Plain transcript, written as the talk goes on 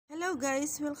Hello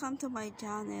guys! Welcome to my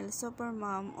channel, Super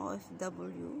Mom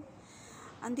OFW.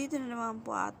 Andito na naman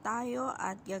po tayo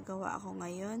at gagawa ako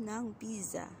ngayon ng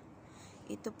pizza.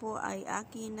 Ito po ay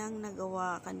akin nang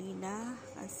nagawa kanina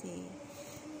kasi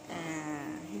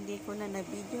hindi ko na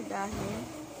na-video dahil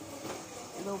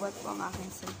lobat po ang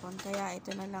aking cellphone. Kaya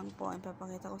ito na lang po ang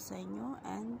papakita ko sa inyo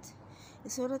and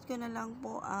isulat ko na lang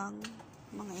po ang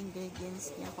mga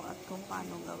ingredients niya at kung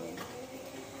paano gawin.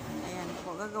 Ayan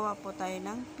po, gagawa po tayo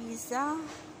ng pizza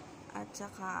at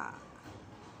saka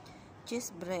cheese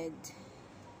bread.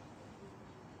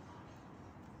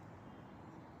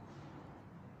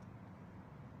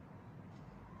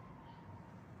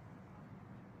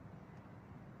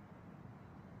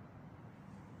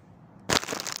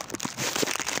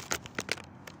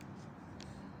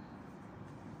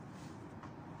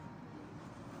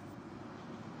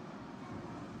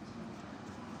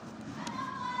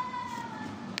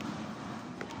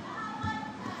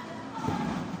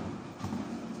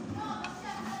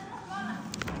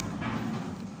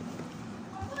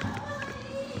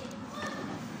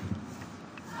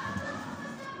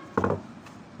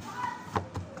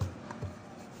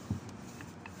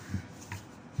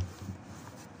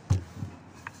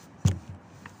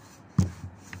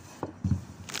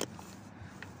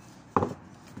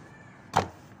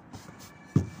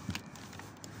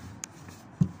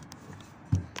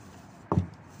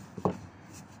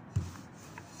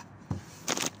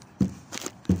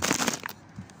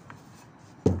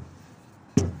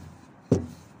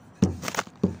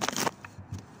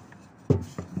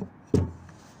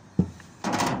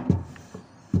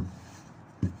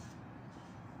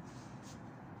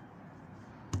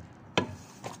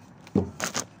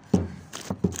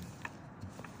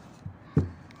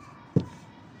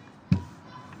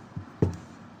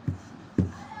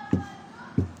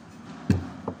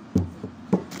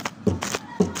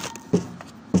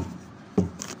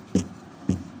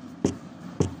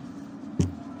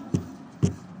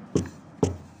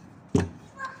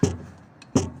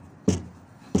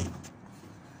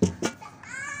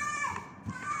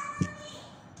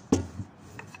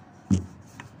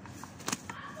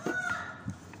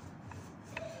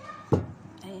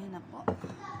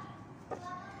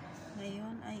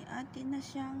 Ngayon ay atin na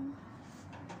siyang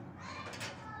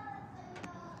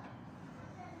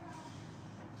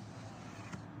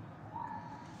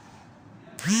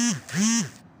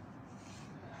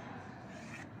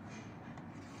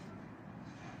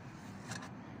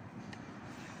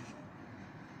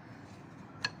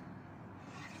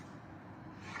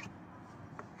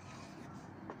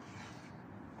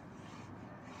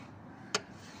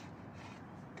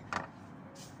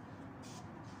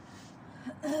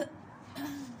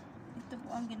ito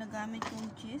po ang ginagamit kong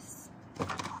cheese.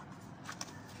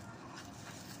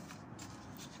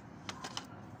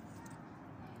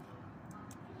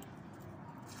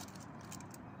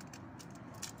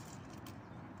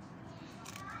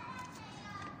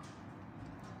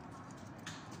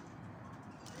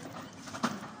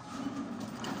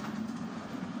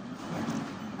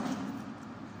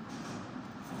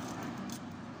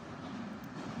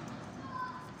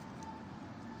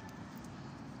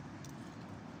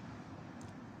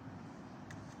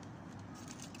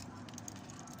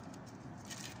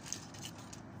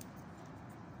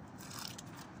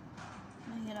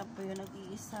 Mahirap po yun,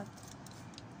 nag-iisa.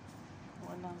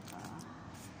 Walang ka.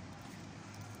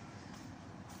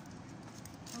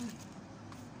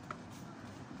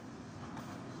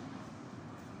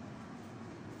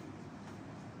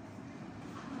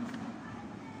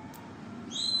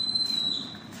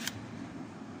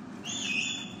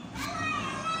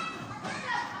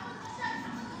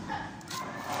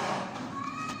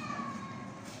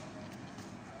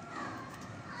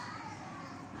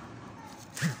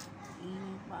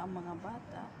 Ang mga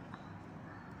bata.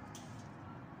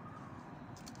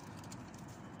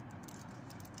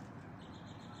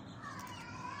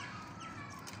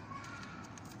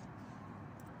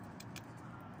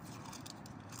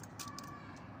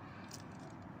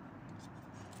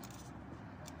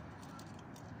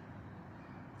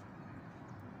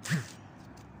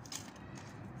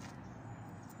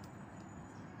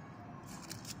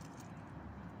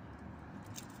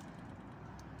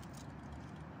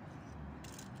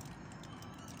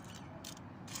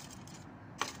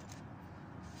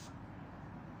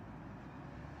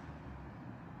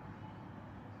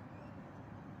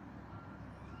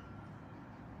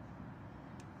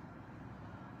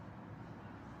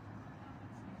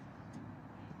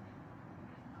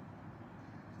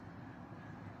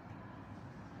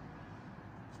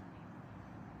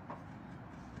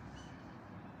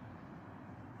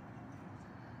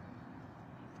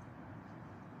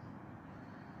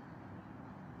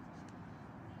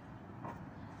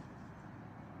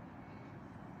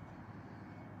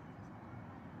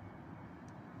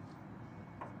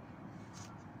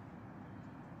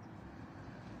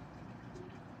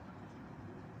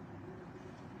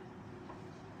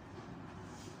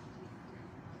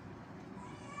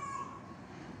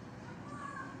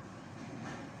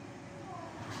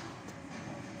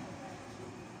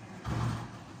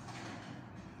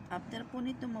 After po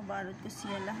nito, mabalot ko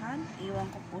siya lahat. Iwan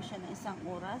ko po siya ng 1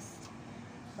 oras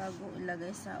bago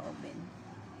ilagay sa oven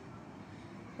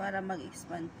para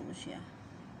mag-expand po siya.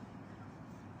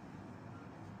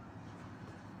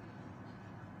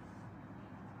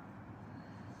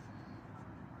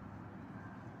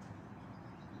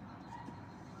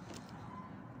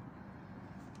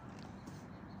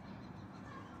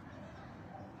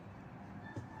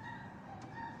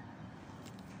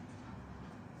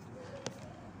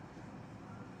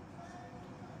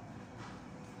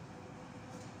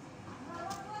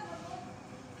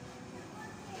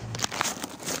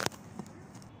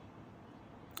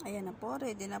 Ayan na po,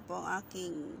 ready na po ang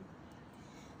aking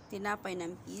tinapay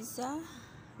ng pizza.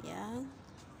 Ayan.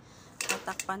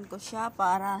 Tatakpan ko siya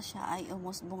para siya ay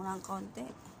umusbong ng konti.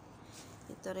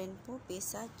 Ito rin po,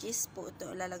 pizza. Cheese po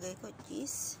ito. Ilalagay ko,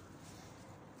 cheese.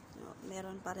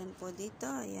 Meron pa rin po dito.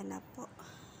 Ayan na po.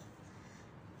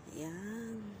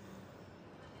 Ayan.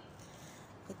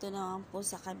 Ito naman po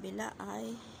sa kabila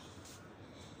ay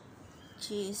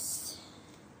cheese.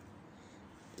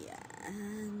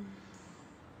 Ayan.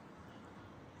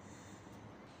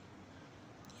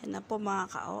 Yan na po mga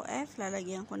ka-OF.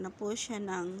 Lalagyan ko na po siya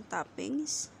ng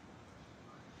toppings.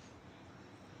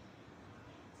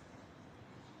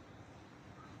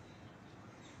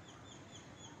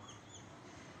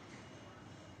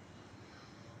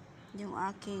 Yung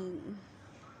aking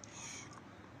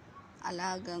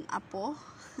alagang apo.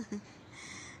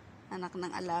 Anak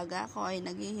ng alaga ko ay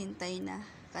naghihintay na.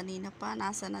 Kanina pa,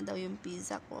 nasa na daw yung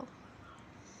pizza ko.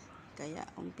 Kaya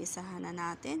umpisahan na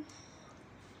natin.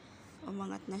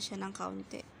 Umangat na siya ng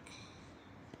kaunti.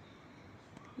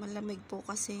 Malamig po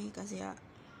kasi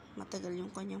matagal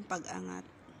yung kanyang pag-angat.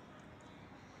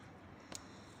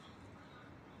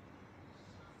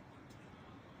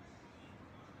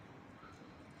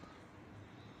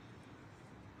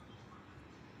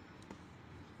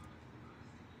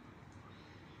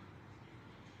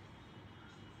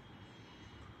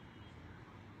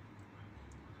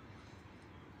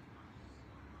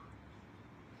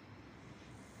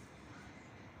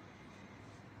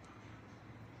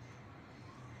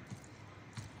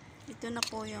 Ito na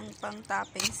po yung pang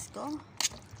toppings ko.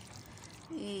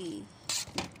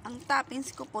 Ang toppings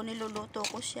ko po, niluluto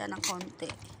ko siya ng konti.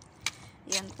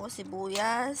 Yan po,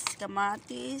 sibuyas,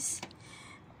 kamatis,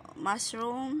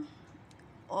 mushroom,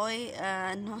 oil,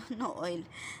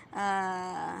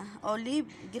 olive,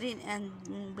 green and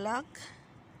black,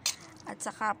 at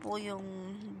saka po yung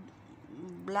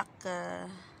black,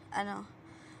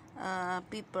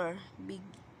 pepper, big,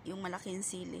 yung malaking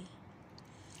sili.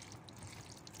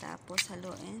 Tapos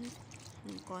haluin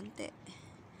ng konti.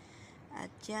 At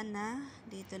yan na,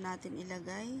 dito natin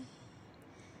ilagay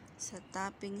sa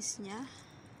toppings niya.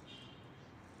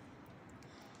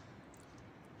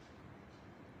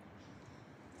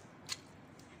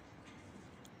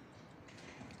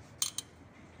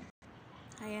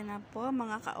 Ayan na po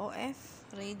mga ka-OF.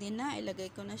 Ready na. Ilagay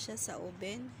ko na siya sa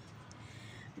oven.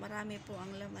 Marami po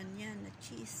ang laman niya na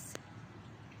cheese.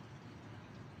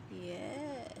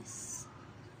 Yes.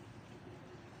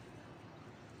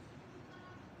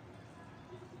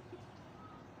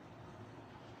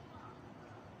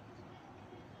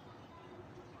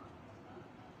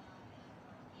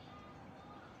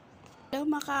 Hello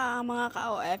mga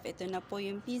ka-OF, ito na po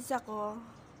yung pizza ko.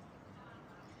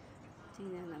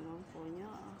 Tingnan naman po nyo.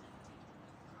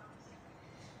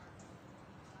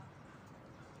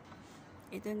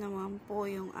 Ito naman po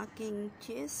yung aking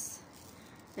cheese.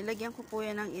 Nilagyan ko po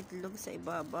yan ng itlog sa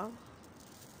ibabaw.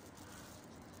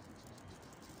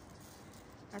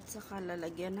 At saka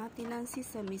lalagyan natin ng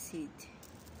sesame seed.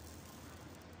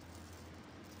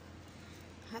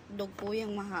 Hotdog po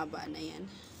yung mahaba na yan.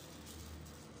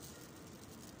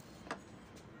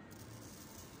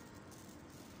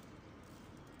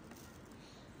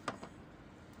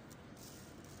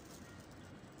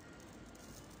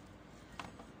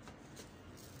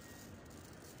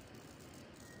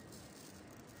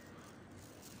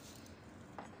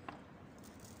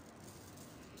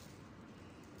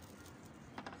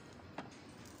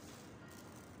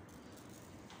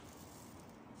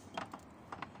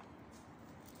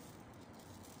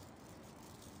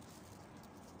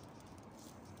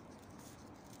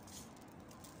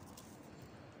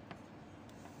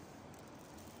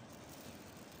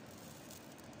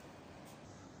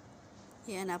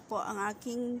 Yan na po ang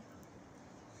aking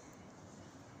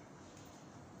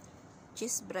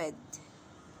cheese bread.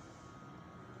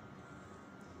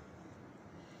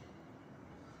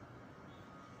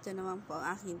 Ito naman po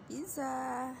ang aking pizza.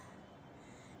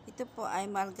 Ito po ay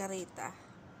margarita.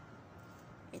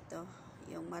 Ito,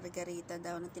 yung margarita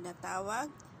daw na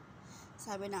tinatawag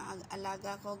Sabi ng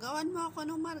alaga ko, gawan mo ako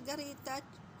ng margarita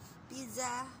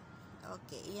pizza.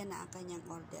 Okay, iyan na ang kanyang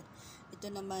order.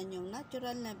 Ito naman yung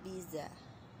natural na pizza.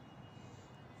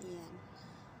 Ayan.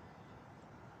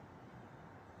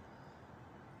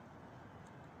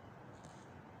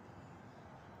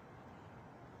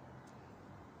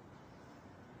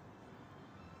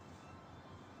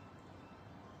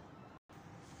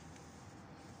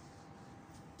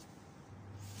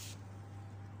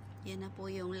 Yan na po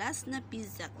yung last na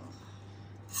pizza ko.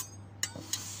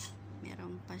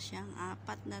 Meron pa siyang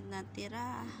 4 na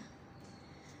natira. Ayan.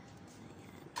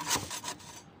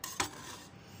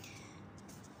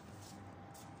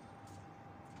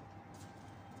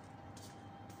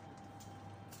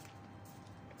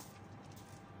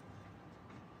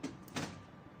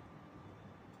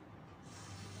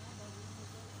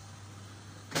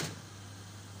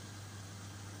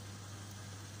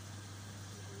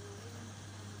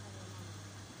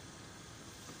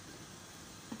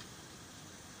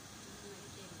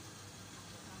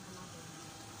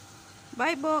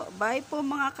 Bye po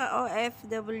mga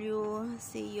ka-OFW.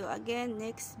 See you again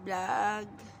next vlog.